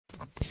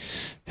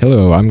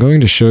Hello, I'm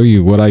going to show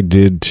you what I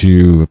did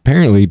to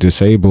apparently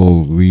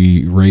disable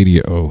the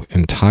radio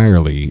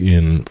entirely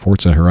in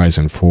Forza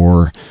Horizon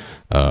 4,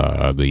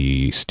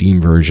 the Steam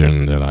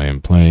version that I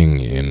am playing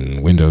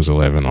in Windows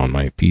 11 on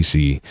my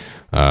PC.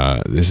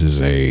 This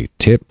is a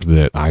tip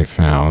that I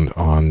found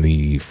on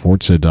the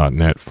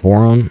Forza.net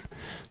forum.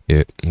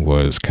 It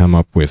was come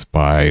up with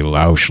by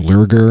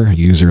Lauschlurger,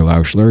 user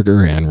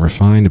Lauschlurger, and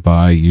refined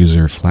by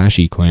user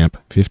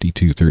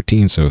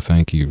FlashyClamp5213, so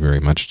thank you very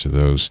much to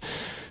those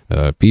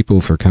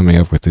people for coming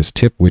up with this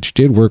tip, which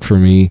did work for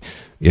me.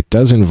 It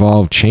does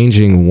involve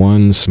changing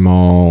one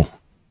small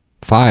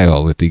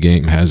file that the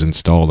game has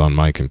installed on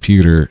my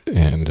computer,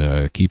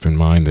 and keep in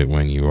mind that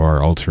when you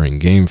are altering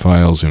game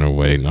files in a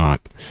way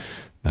not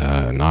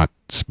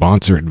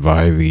sponsored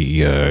by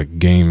the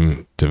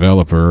game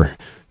developer,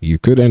 you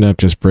could end up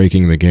just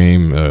breaking the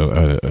game.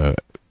 An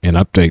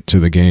update to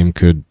the game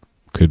could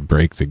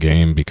break the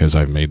game because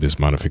I've made this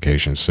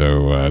modification.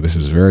 So this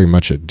is very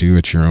much a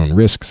do-at-your-own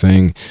risk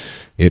thing.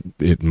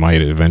 It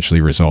might eventually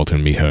result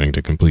in me having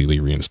to completely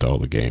reinstall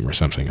the game or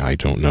something. I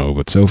don't know,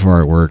 but so far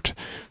it worked.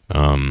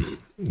 You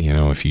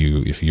know, if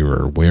you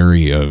are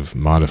wary of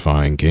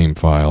modifying game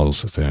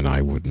files, then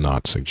I would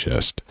not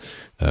suggest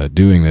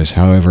doing this.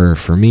 However,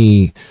 for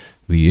me,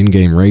 the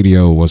in-game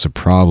radio was a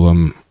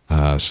problem.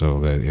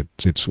 So that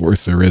it's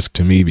worth the risk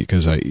to me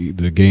because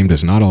the game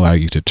does not allow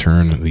you to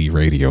turn the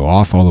radio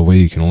off all the way.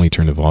 You can only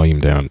turn the volume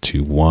down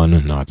to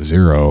 1, not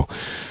 0.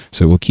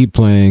 So we'll keep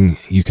playing.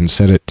 You can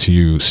set it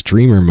to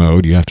streamer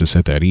mode. You have to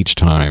set that each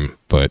time.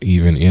 But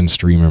even in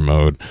streamer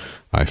mode,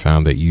 I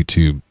found that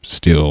YouTube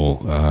still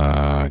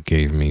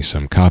gave me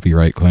some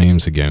copyright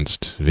claims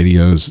against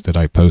videos that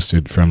I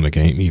posted from the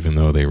game, even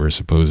though they were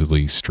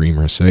supposedly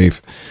streamer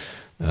safe.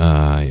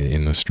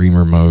 In the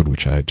streamer mode,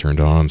 which I had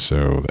turned on,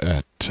 so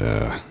that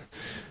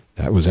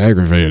was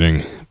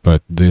aggravating,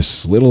 but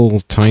this little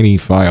tiny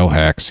file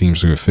hack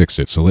seems to have fixed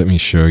it. So let me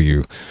show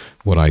you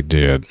what I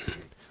did.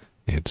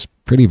 It's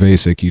pretty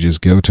basic. You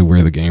just go to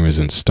where the game is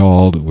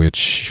installed,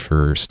 which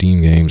for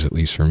Steam games, at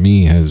least for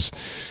me, has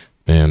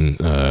been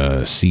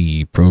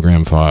C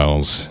program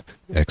files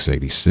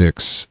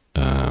x86,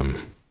 and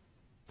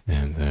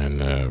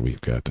then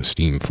we've got the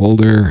Steam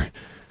folder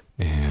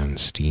and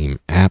Steam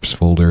apps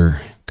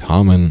folder,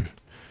 common,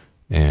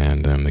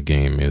 and then the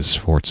game is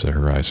Forza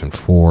Horizon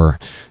 4.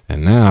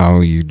 And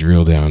now you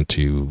drill down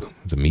to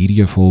the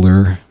media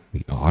folder,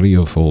 the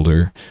audio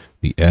folder,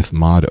 the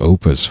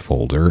fmodopus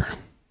folder,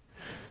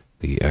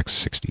 the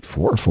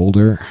x64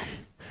 folder,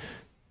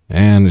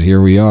 and here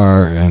we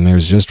are, and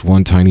there's just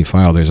one tiny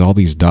file. There's all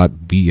these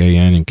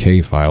 .ban and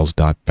k files,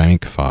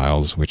 .bank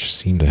files, which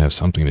seem to have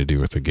something to do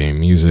with the game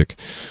music,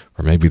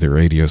 or maybe the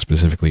radio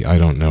specifically, I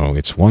don't know.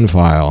 It's one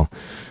file.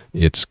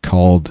 It's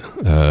called,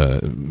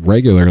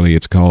 regularly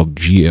it's called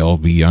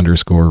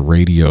GLB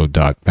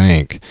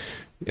Radio.bank.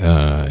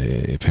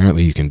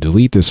 Apparently you can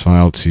delete this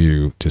file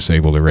to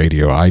disable the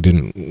radio. I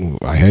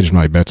hedged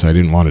my bets. I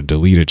didn't want to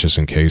delete it just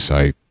in case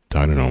I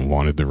don't know,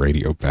 wanted the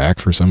radio back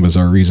for some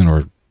bizarre reason,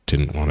 or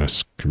didn't want to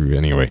screw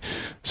anyway.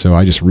 So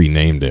I just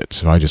renamed it.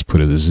 So I just put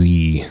a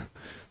Z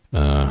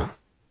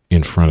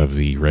in front of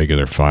the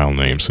regular file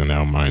name. So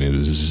now mine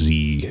is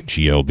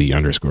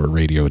ZGLB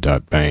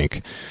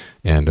Radio.bank.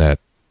 And that,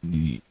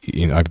 you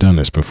know, I've done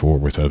this before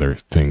with other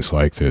things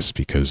like this,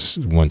 because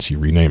once you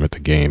rename it, the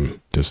game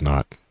does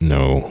not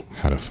know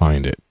how to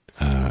find it.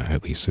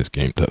 At least this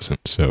game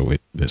doesn't. So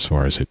as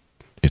far as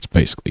it's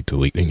basically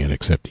deleting it,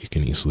 except you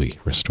can easily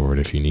restore it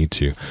if you need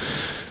to.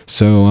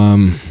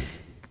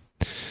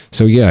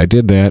 So yeah, I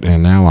did that,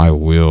 and now I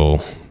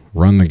will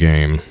run the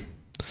game,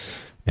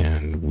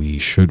 and we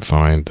should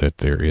find that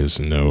there is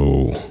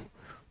no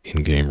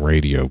in-game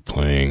radio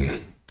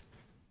playing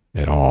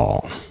at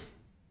all.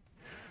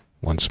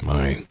 Once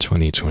my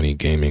 2020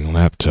 gaming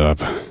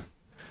laptop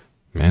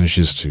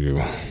manages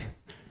to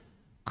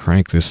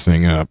crank this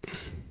thing up,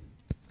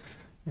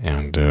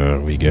 and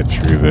we get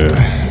through the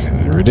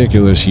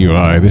ridiculous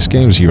UI. This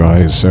game's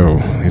UI is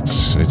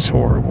it's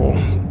horrible.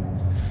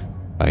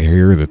 I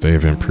hear that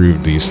they've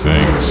improved these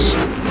things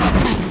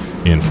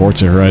in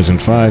Forza Horizon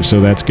 5, so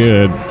that's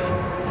good.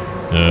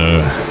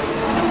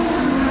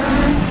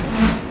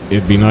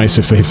 It'd be nice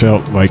if they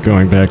felt like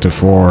going back to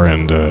 4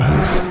 and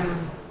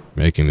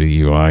making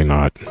the UI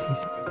not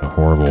a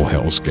horrible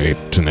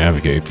hellscape to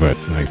navigate, but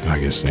I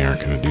guess they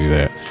aren't going to do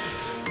that.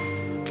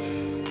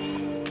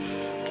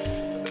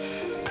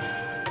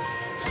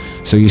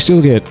 So you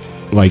still get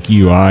like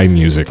UI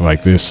music,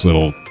 like this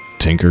little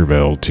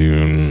Tinkerbell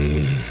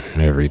tune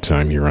every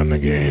time you run the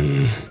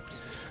game,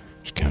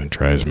 which kind of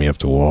drives me up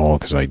the wall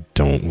because I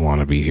don't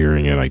want to be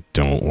hearing it. I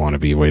don't want to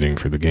be waiting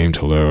for the game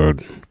to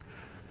load.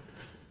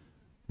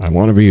 I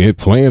want to be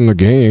playing the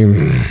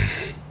game.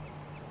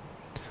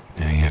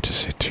 Now you have to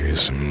sit through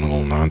some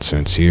little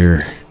nonsense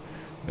here.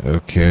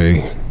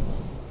 Okay.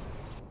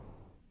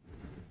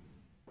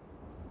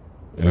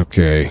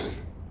 Okay.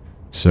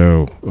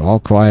 So, all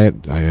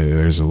quiet.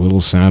 There's a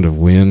little sound of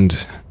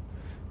wind.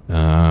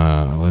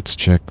 Let's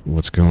check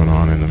what's going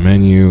on in the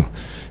menu.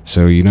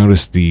 So you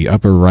notice the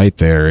upper right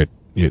there,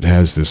 it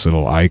has this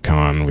little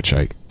icon, which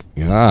why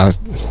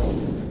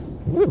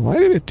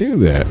did it do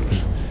that?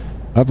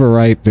 Upper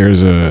right,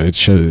 there's it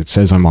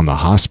says I'm on the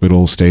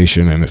hospital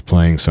station, and it's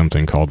playing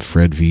something called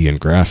Fred V and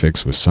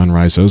Graphics with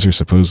Sunrise. Those are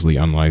supposedly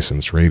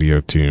unlicensed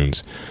radio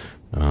tunes,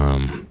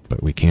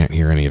 but we can't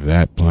hear any of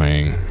that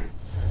playing.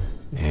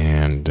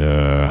 And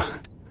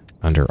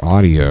under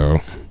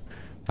audio,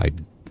 I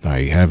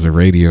have the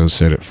radio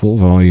set at full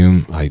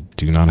volume. I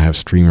do not have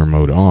streamer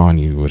mode on.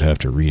 You would have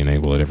to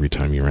re-enable it every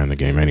time you ran the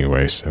game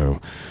anyway.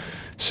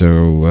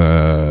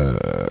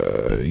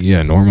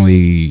 Yeah, normally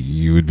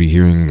you would be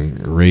hearing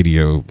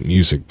radio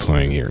music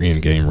playing here,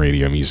 in-game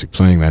radio music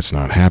playing. That's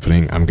not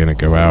happening. I'm going to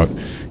go out,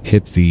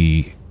 hit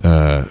the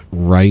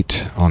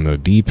right on the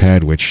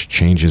D-pad, which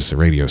changes the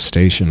radio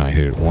station. I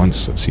hit it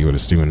once. Let's see what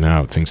it's doing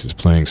now. It thinks it's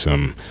playing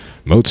some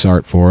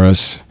Mozart for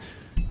us.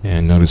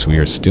 And notice we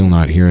are still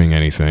not hearing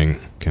anything.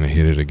 Can I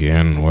hit it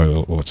again?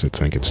 What's it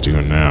think it's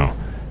doing now?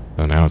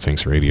 Oh, now it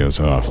thinks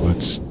radio's off.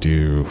 Let's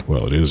do...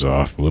 Well, it is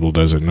off. Little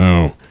does it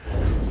know.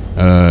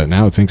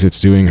 Now it thinks it's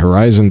doing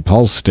Horizon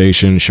Pulse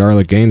Station,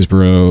 Charlotte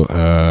Gainsborough,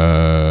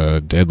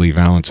 Deadly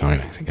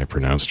Valentine. I think I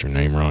pronounced her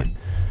name wrong.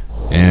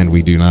 And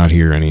we do not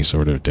hear any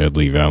sort of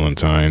Deadly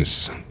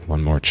Valentines.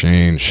 One more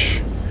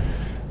change.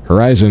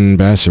 Horizon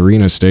Bass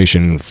Arena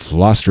Station,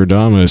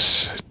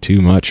 Flostradamus, Too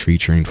Much,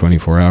 featuring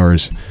 24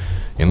 Hours.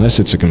 Unless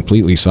it's a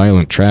completely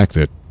silent track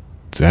that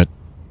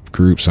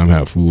group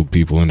somehow fooled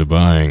people into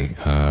buying,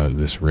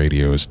 this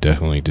radio is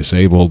definitely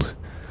disabled.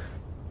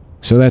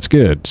 So that's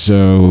good.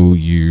 So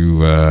you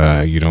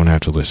don't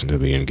have to listen to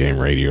the in-game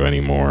radio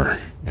anymore.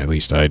 At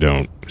least I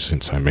don't,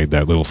 since I made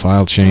that little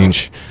file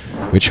change,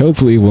 which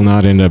hopefully will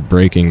not end up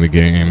breaking the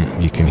game.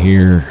 All you can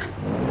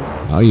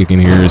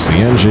hear is the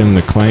engine,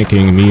 the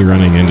clanking, me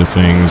running into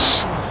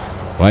things.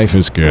 Life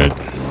is good.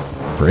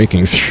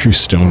 Breaking through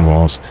stone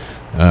walls.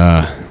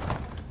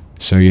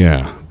 So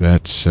yeah,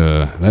 that's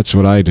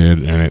what I did,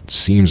 and it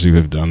seems to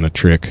have done the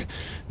trick.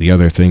 The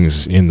other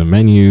things in the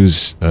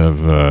menus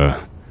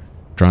of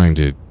trying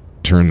to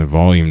turn the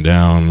volume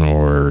down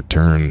or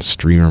turn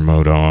streamer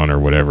mode on or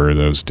whatever,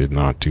 those did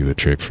not do the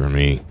trick for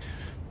me.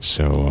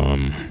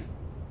 So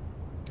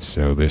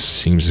this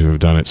seems to have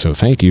done it. So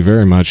thank you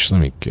very much.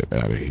 Let me get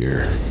out of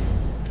here.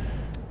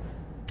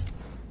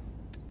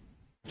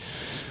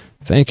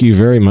 Thank you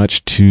very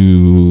much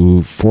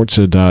to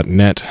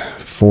Forza.net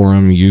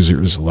forum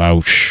users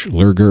Lausch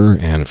Lurger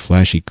and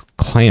Flashy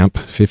Clamp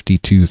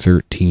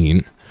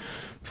 5213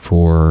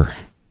 for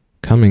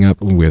coming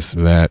up with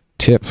that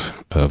tip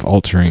of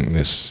altering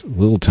this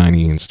little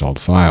tiny installed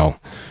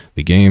file.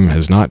 The game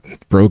has not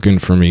broken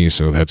for me,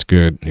 so that's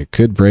good. It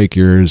could break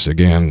yours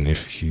again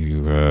if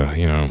you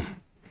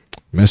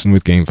messing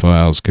with game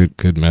files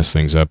could mess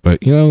things up,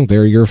 but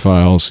they're your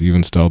files. You've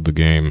installed the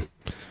game.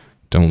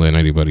 Don't let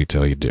anybody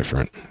tell you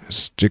different.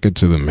 Stick it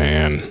to the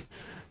man.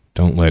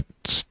 Don't let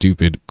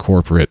stupid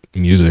corporate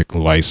music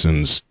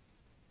license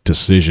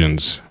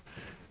decisions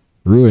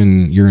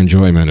ruin your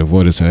enjoyment of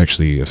what is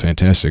actually a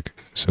fantastic,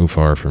 so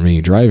far for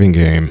me, driving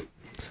game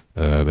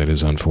that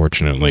is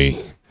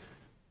unfortunately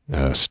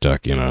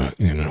stuck in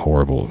a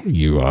horrible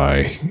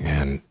UI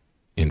and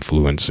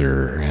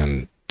influencer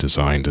and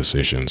design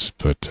decisions.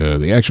 But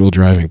the actual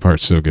driving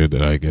part's so good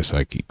that I guess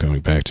I keep coming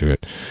back to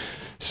it.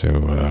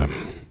 So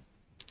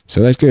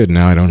that's good.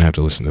 Now I don't have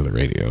to listen to the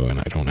radio, and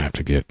I don't have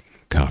to get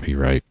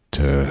copyright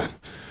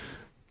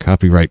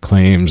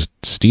claims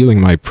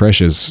stealing my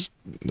precious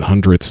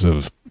hundredths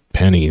of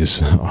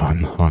pennies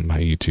on my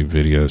YouTube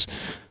videos.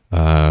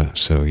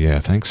 So yeah,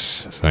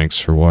 thanks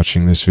for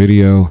watching this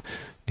video,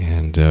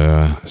 and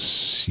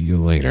see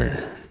you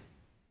later.